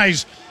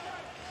Nyes.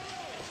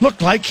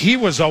 Looked like he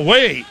was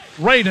away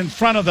right in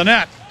front of the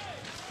net.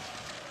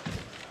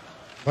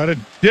 But it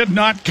did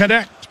not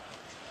connect.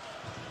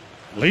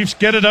 Leafs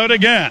get it out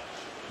again.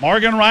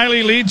 Morgan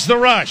Rielly leads the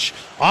rush.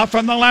 Off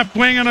on the left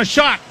wing, and a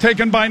shot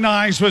taken by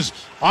Nyes was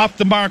off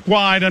the mark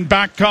wide, and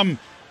back come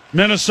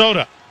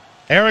Minnesota.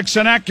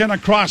 Eriksson Ekin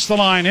across the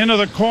line. Into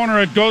the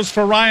corner it goes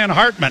for Ryan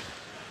Hartman.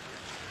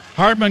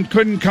 Hartman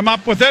couldn't come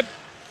up with it.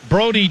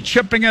 Brody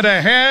chipping it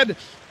ahead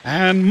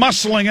and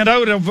muscling it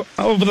out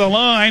over the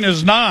line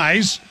is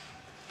Nyes.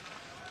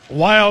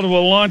 Wild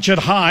will launch it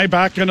high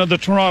back into the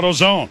Toronto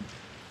zone.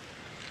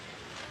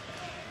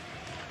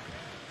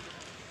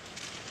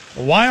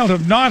 The Wild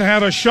have not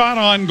had a shot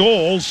on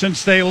goal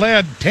since they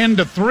led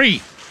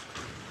 10-3.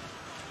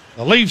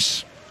 The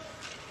Leafs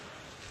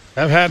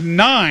have had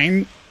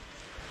 9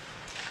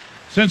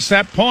 since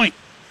that point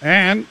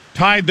and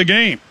tied the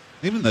game.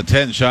 Even the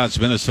 10 shots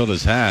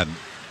Minnesota's had,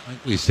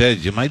 like we said,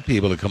 you might be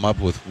able to come up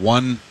with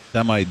one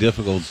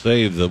semi-difficult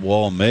save that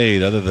Wall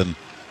made, other than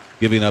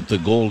giving up the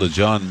goal to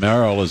John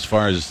Merrill, as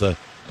far as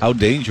how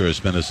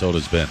dangerous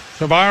Minnesota's been.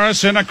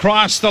 Tavares in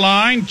across the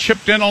line,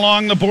 chipped in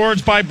along the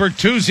boards by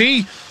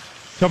Bertuzzi.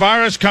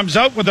 Tavares comes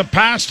out with a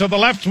pass to the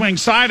left wing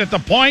side at the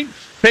point.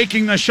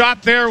 Faking the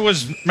shot there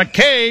was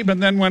McCabe,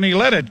 and then when he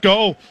let it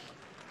go,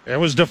 it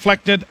was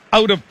deflected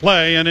out of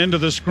play and into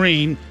the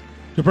screen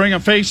to bring a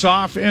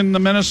face-off in the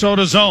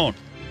Minnesota zone.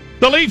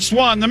 The Leafs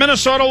won, the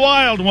Minnesota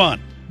Wild won.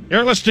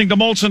 You're listening to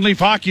Molson Leaf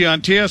Hockey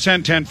on TSN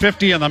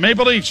 1050 and the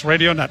Maple Leafs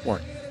Radio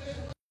Network.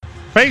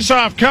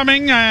 Face-off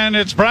coming, and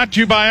it's brought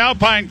to you by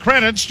Alpine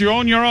Credits. Do you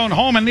own your own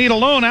home and need a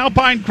loan?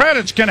 Alpine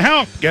Credits can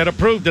help. Get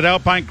approved at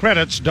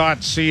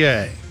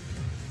alpinecredits.ca.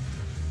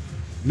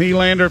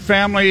 Nylander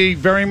family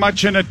very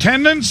much in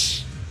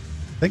attendance.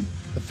 I think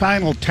the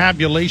final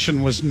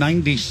tabulation was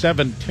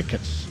 97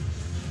 tickets.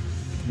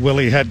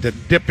 Willie had to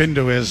dip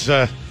into his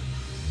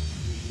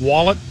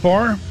wallet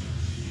for.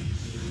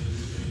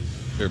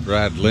 Sure,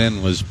 Brad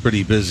Lynn was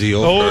pretty busy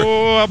over.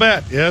 Oh, I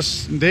bet.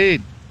 Yes,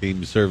 indeed.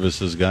 Team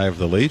services guy for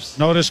the Leafs.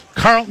 Notice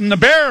Carlton the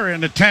Bear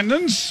in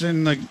attendance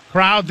in the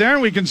crowd there.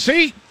 We can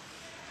see.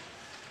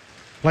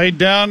 Played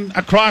down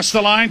across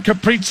the line.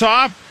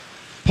 Kaprizov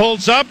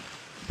pulls up.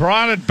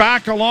 Brought it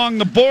back along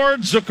the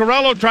board.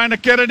 Zuccarello trying to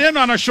get it in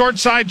on a short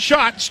side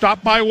shot.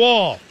 Stopped by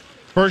Wall.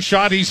 First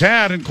shot he's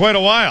had in quite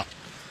a while.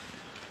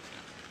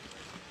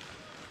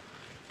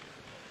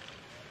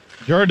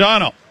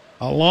 Giordano.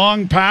 A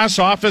long pass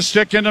off a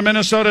stick into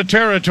Minnesota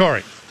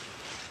territory.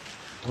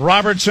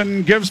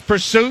 Robertson gives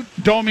pursuit.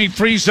 Domi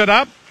frees it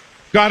up.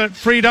 Got it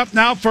freed up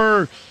now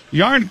for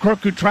Yarncrook,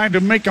 who tried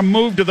to make a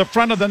move to the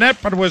front of the net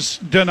but was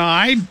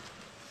denied.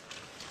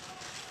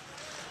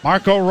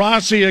 Marco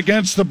Rossi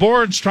against the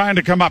boards trying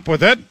to come up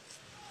with it.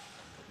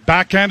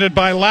 Backhanded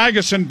by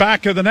Lagesson,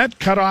 back of the net.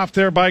 Cut off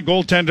there by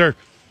goaltender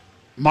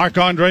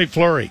Marc-Andre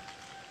Fleury.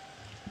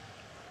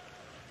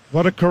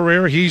 What a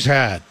career he's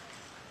had.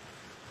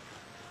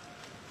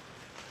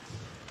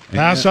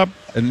 Pass up.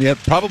 And yet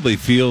probably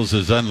feels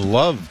as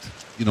unloved,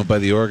 by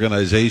the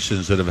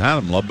organizations that have had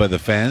him. Loved by the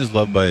fans,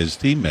 loved by his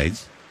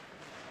teammates.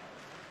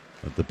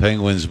 But the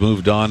Penguins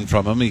moved on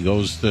from him. He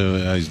goes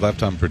to, he's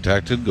left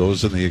unprotected,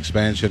 goes in the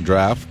expansion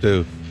draft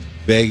to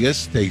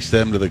Vegas, takes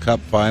them to the Cup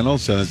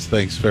Finals, and it's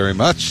thanks very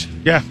much.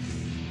 Yeah,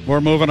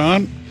 we're moving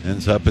on.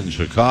 Ends up in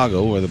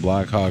Chicago, where the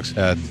Blackhawks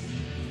had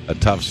a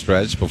tough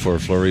stretch before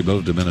Fleury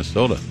moved to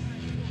Minnesota.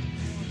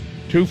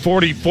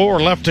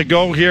 2:44 left to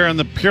go here in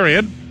the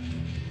period.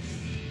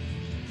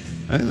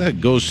 I think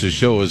that goes to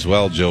show as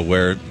well, Joe,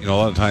 where, a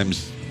lot of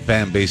times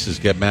fan bases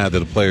get mad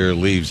that a player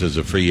leaves as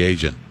a free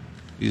agent.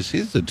 You see,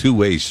 it's a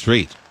two-way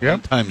street.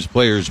 Yep. Sometimes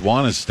players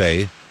want to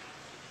stay,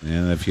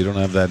 and if you don't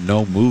have that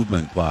no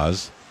movement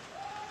clause.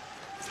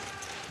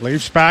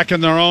 Leafs back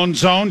in their own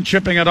zone,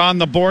 chipping it on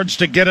the boards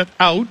to get it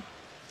out.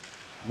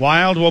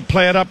 Wild will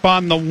play it up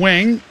on the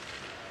wing.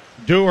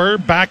 Dewar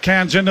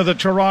backhands into the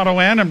Toronto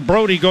end, and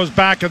Brody goes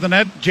back of the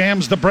net,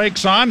 jams the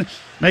brakes on,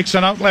 makes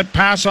an outlet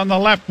pass on the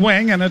left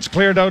wing, and it's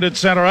cleared out at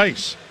center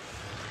ice.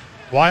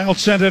 Wild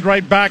sent it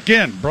right back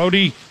in.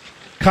 Brody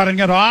cutting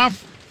it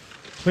off.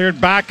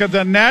 Cleared back of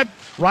the net.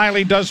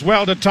 Rielly does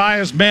well to tie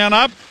his man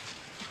up.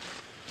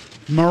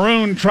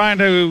 Maroon trying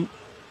to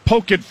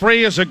poke it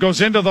free as it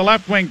goes into the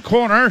left wing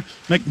corner.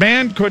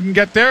 McMahon couldn't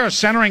get there. A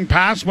centering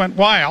pass went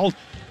wild,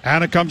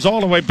 and it comes all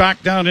the way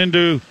back down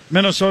into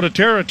Minnesota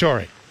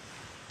territory.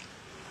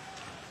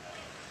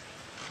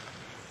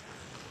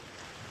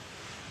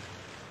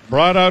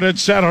 Brought out at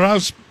center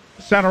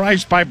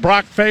ice by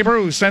Brock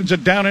Faber, who sends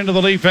it down into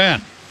the Leaf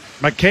end.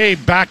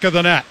 McCabe back of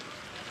the net.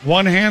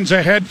 One hand's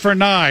ahead for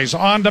Nyes.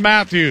 On to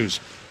Matthews.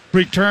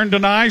 Return to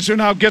Nyes, who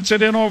now gets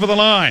it in over the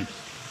line.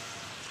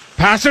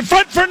 Pass in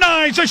front for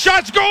Nyes. A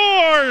shot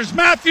scores!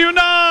 Matthew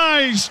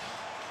Nyes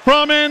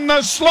from in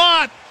the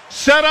slot.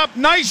 Set up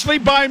nicely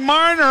by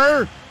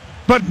Marner.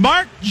 But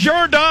Mark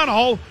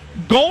Giordano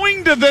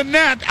going to the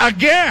net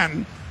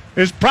again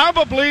is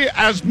probably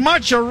as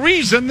much a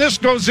reason this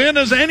goes in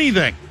as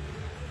anything.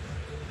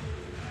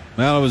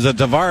 Well, it was a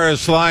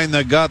Tavares line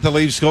that got the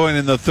Leafs going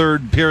in the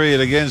third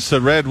period against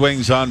the Red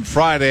Wings on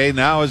Friday.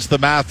 Now it's the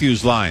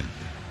Matthews line.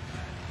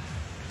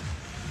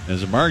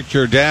 As Mark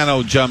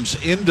Giordano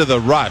jumps into the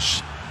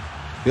rush,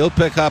 he'll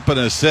pick up an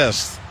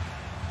assist.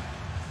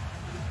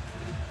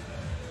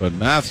 But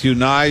Matthew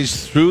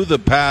Nyes through the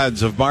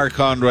pads of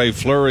Marc-Andre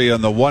Fleury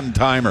on the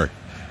one-timer.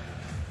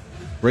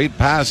 Great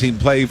passing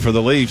play for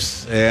the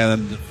Leafs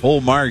and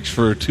full marks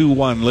for a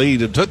 2-1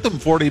 lead. It took them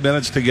 40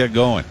 minutes to get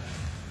going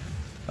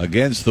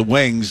against the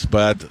Wings,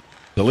 but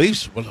the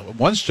Leafs,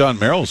 once John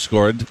Merrill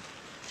scored,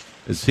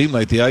 it seemed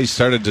like the ice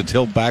started to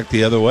tilt back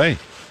the other way.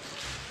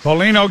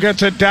 Foligno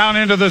gets it down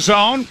into the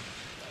zone.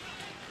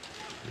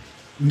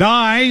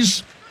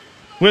 Nyes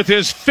with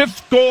his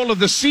 5th goal of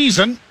the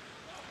season.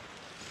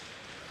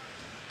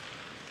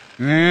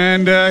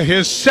 And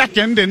his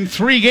 2nd in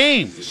 3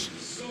 games.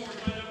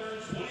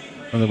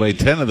 By the way,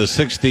 10 of the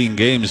 16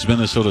 games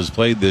Minnesota's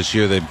played this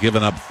year, they've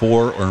given up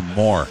 4 or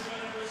more.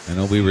 I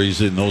know we were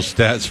using those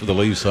stats for the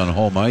Leafs on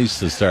home ice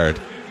to start.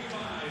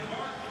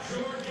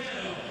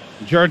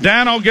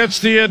 Giordano gets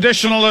the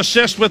additional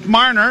assist with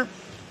Marner.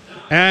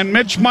 And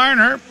Mitch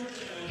Marner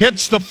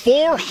hits the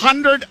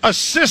 400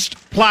 assist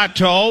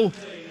plateau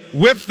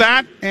with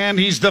that, and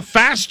he's the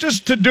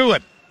fastest to do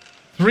it.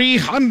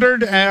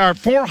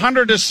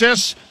 400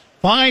 assists,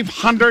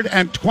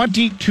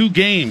 522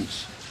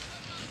 games.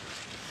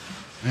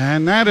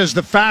 And that is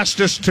the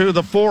fastest to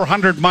the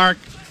 400 mark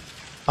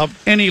of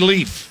any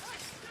Leaf.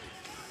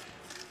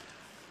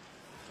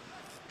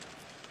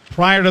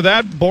 Prior to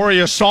that,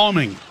 Boreas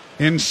Salming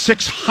in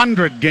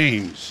 600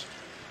 games.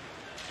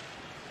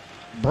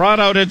 Brought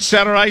out at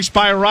center ice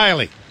by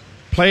Riley.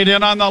 Played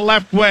in on the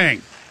left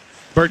wing.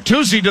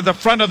 Bertuzzi to the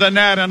front of the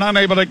net and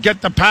unable to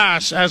get the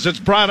pass as it's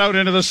brought out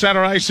into the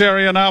center ice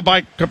area now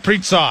by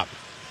Kaprizov.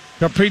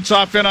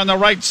 Kaprizov in on the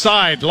right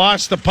side.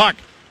 Lost the puck.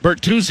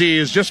 Bertuzzi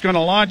is just going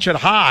to launch it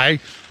high.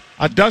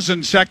 A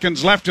dozen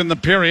seconds left in the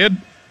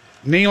period.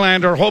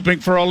 Nylander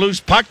hoping for a loose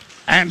puck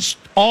and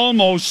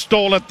almost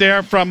stole it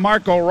there from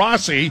Marco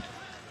Rossi.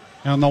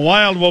 And the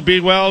Wild will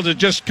be well to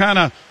just kind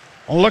of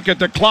look at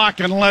the clock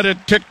and let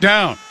it tick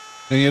down.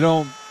 And you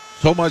know,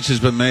 so much has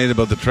been made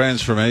about the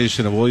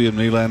transformation of William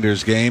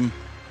Nylander's game,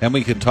 and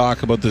we can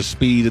talk about the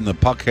speed and the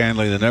puck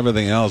handling and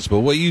everything else, but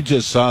what you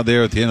just saw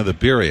there at the end of the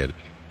period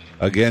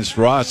against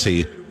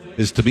Rossi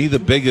is, to me, the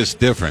biggest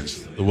difference.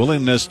 The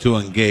willingness to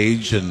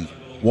engage in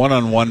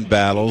one-on-one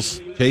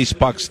battles, chase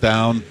pucks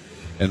down,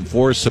 and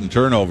force some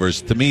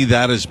turnovers. To me,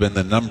 that has been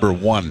the number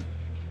one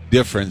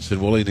difference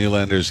in Willie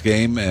Nylander's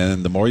game,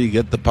 and the more you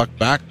get the puck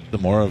back, the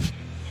more of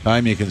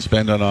time you can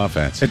spend on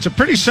offense. It's a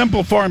pretty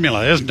simple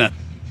formula, isn't it,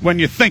 when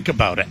you think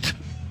about it?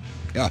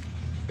 Yeah,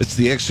 it's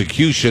the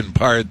execution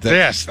part that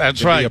yes,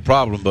 that's can right. be a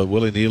problem, but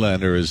Willie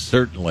Nylander has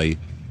certainly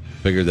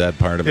figured that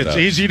part of it out. It's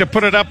easy to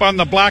put it up on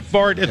the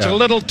blackboard. It's a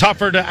little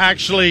tougher to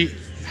actually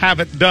have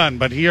it done,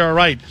 but you're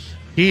right.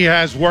 He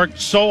has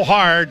worked so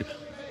hard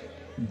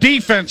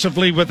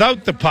defensively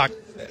without the puck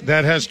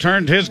that has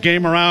turned his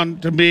game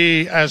around to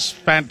be as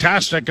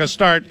fantastic a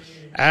start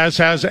as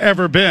has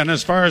ever been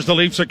as far as the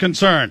Leafs are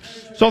concerned.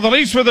 So the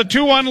Leafs with a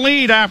 2-1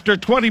 lead after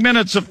 20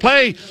 minutes of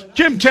play.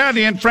 Jim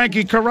Taddy and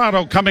Frankie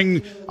Corrado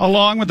coming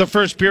along with the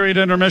first period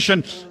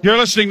intermission. You're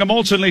listening to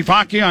Molson Leaf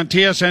Hockey on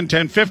TSN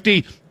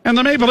 1050 and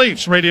the Maple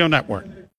Leafs Radio Network.